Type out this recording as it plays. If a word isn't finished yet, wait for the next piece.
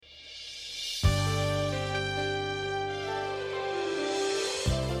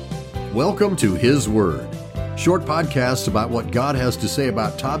Welcome to His Word, short podcasts about what God has to say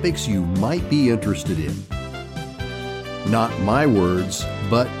about topics you might be interested in. Not my words,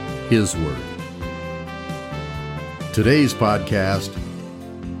 but His Word. Today's podcast,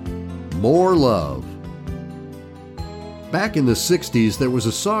 More Love. Back in the 60s, there was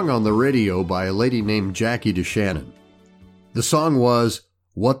a song on the radio by a lady named Jackie DeShannon. The song was,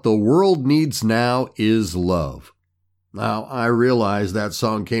 "What the World Needs Now is Love." Now, I realize that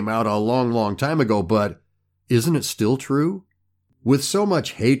song came out a long time ago, but isn't it still true? With so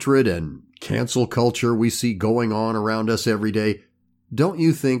much hatred and cancel culture we see going on around us every day, don't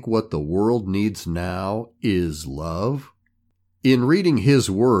you think what the world needs now is love? In reading His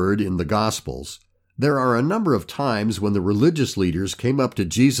Word in the Gospels, there are a number of times when the religious leaders came up to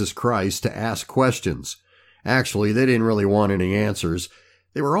Jesus Christ to ask questions. Actually, they didn't really want any answers.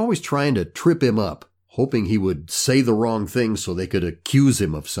 They were always trying to trip him up, hoping he would say the wrong thing so they could accuse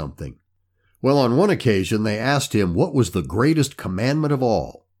him of something. Well, on one occasion, they asked him what was the greatest commandment of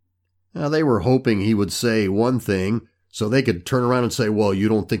all. Now, they were hoping he would say one thing so they could turn around and say, well, you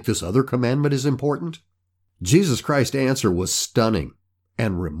don't think this other commandment is important? Jesus Christ's answer was stunning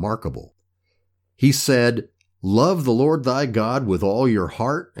and remarkable. He said, "Love the Lord thy God with all your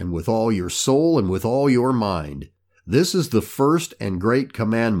heart and with all your soul and with all your mind. This is the first and great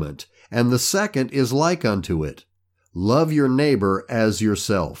commandment. And the second is like unto it. Love your neighbor as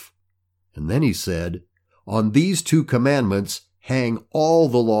yourself." And then he said, "On these two commandments hang all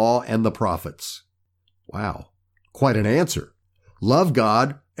the law and the prophets." Wow, quite an answer. Love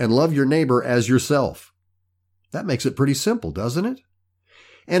God and love your neighbor as yourself. That makes it pretty simple, doesn't it?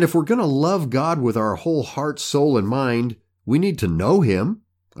 And if we're going to love God with our whole heart, soul, and mind, we need to know Him.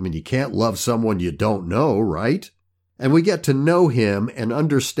 I mean, you can't love someone you don't know, right? And we get to know Him and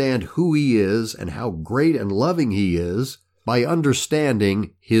understand who He is and how great and loving He is by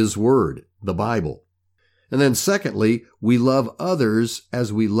understanding His Word, the Bible. And then secondly, we love others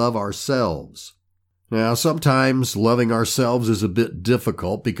as we love ourselves. Now, sometimes loving ourselves is a bit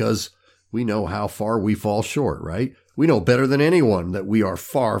difficult because we know how far we fall short, right? We know better than anyone that we are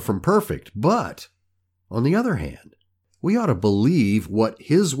far from perfect. But, on the other hand, we ought to believe what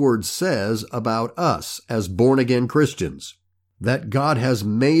His Word says about us as born-again Christians, that God has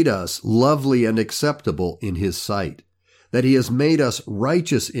made us lovely and acceptable in His sight, that He has made us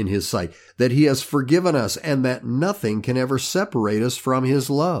righteous in His sight, that He has forgiven us, and that nothing can ever separate us from His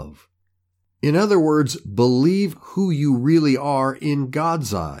love. In other words, believe who you really are in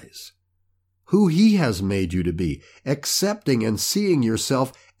God's eyes, who He has made you to be, accepting and seeing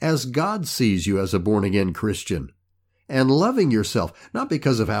yourself as God sees you as a born-again Christian, and loving yourself, not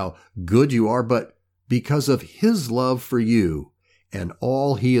because of how good you are, but because of His love for you and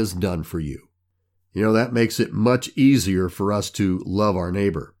all He has done for you. You know, that makes it much easier for us to love our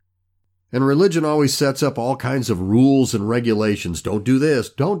neighbor. And religion always sets up all kinds of rules and regulations. Don't do this,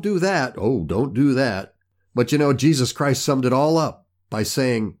 don't do that, oh, don't do that. But you know, Jesus Christ summed it all up by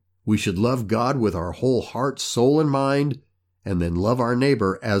saying we should love God with our whole heart, soul, and mind, and then love our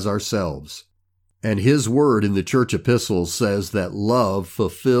neighbor as ourselves. And His Word in the church epistles says that love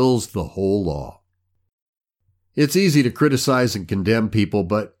fulfills the whole law. It's easy to criticize and condemn people,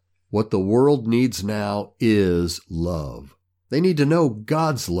 but what the world needs now is love. They need to know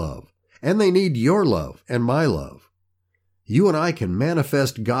God's love, and they need your love and my love. You and I can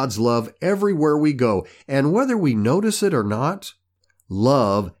manifest God's love everywhere we go, and whether we notice it or not,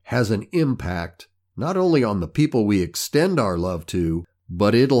 love has an impact not only on the people we extend our love to,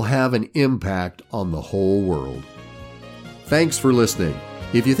 but it'll have an impact on the whole world. Thanks for listening.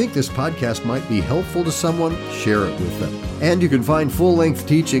 If you think this podcast might be helpful to someone, share it with them. And you can find full-length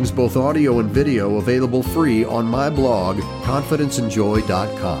teachings, both audio and video, available free on my blog,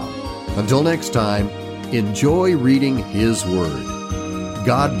 confidenceandjoy.com. Until next time, enjoy reading His Word.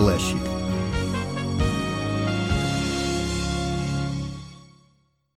 God bless you.